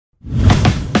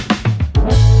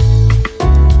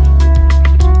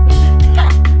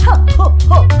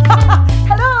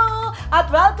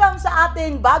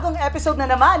ating bagong episode na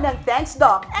naman ng Thanks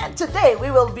Doc. And today,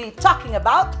 we will be talking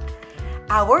about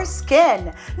our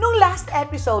skin. Nung last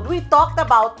episode, we talked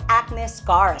about acne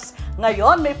scars.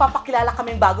 Ngayon, may papakilala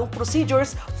kaming bagong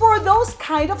procedures for those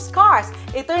kind of scars.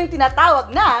 Ito yung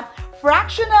tinatawag na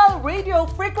Fractional Radio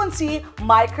Frequency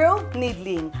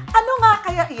Microneedling. Ano nga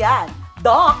kaya iyan?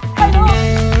 Doc, hello!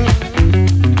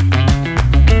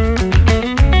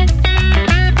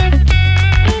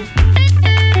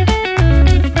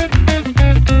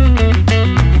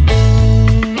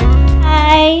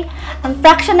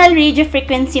 Fractional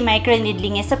radiofrequency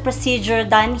microneedling is a procedure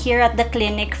done here at the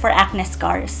clinic for acne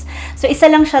scars. So, isa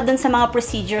lang siya dun sa mga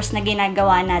procedures na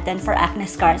ginagawa natin for acne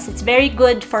scars. It's very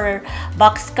good for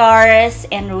box scars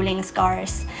and ruling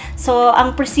scars. So,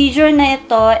 ang procedure na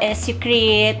ito is you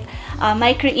create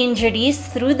micro-injuries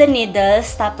through the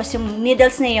needles. Tapos, yung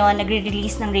needles na yon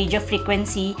nagre-release ng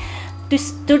radiofrequency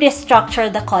to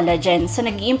restructure the collagen. So,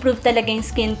 nag-i-improve talaga yung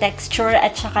skin texture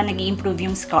at saka nag-i-improve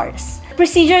yung scars. The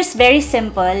procedure is very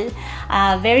simple,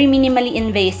 very minimally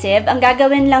invasive. Ang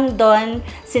gagawin lang doon,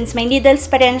 since may needles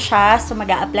pa rin siya, so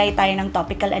mag-a-apply tayo ng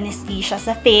topical anesthesia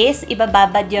sa face.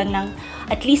 Ibababad yon ng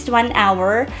at least 1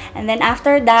 hour. And then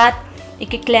after that,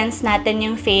 i-cleanse natin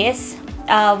yung face.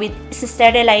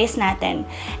 Sterilize natin.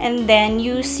 And then,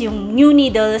 use yung new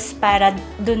needles para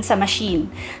dun sa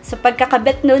machine. So,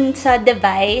 pagkakabit dun sa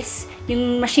device,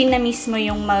 yung machine na mismo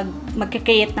yung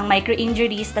mag-create ng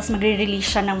micro-injuries, tas magre-release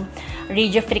siya ng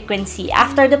radiofrequency.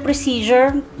 After the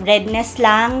procedure, redness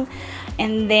lang,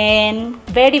 and then,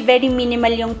 very, very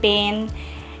minimal yung pain.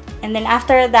 And then,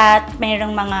 after that,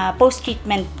 mayroong mga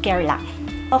post-treatment care lang.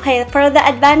 Okay, for the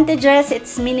advantages,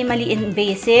 it's minimally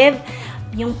invasive.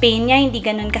 Yung pain niya hindi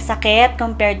ganun kasakit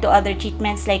compared to other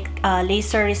treatments like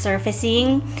laser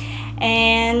resurfacing,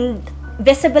 and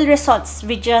visible results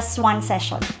with just one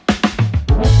session.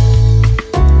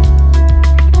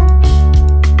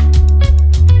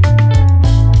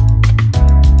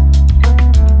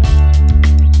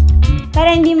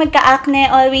 Para hindi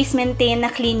magka-acne, always maintain na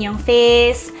clean yung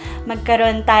face,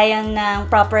 magkaroon tayo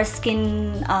ng proper skin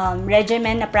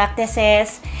regimen na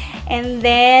practices, and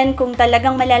then kung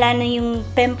talagang malala na yung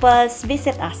pimples,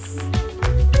 visit us.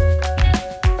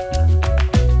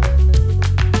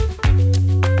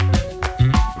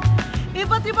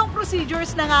 Iba't ibang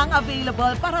procedures na nga ang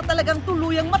available para talagang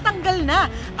tuluyang matanggal na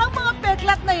ang mga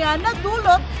peklat na yan na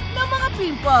dulot ng mga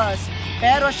pimples.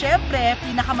 Pero syempre,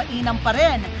 pinakamainam pa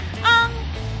rin ang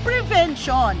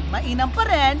prevention. Mainam pa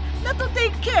rin na to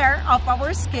take care of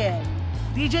our skin.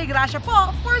 DJ Gracia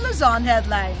po for Luzon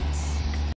Headline.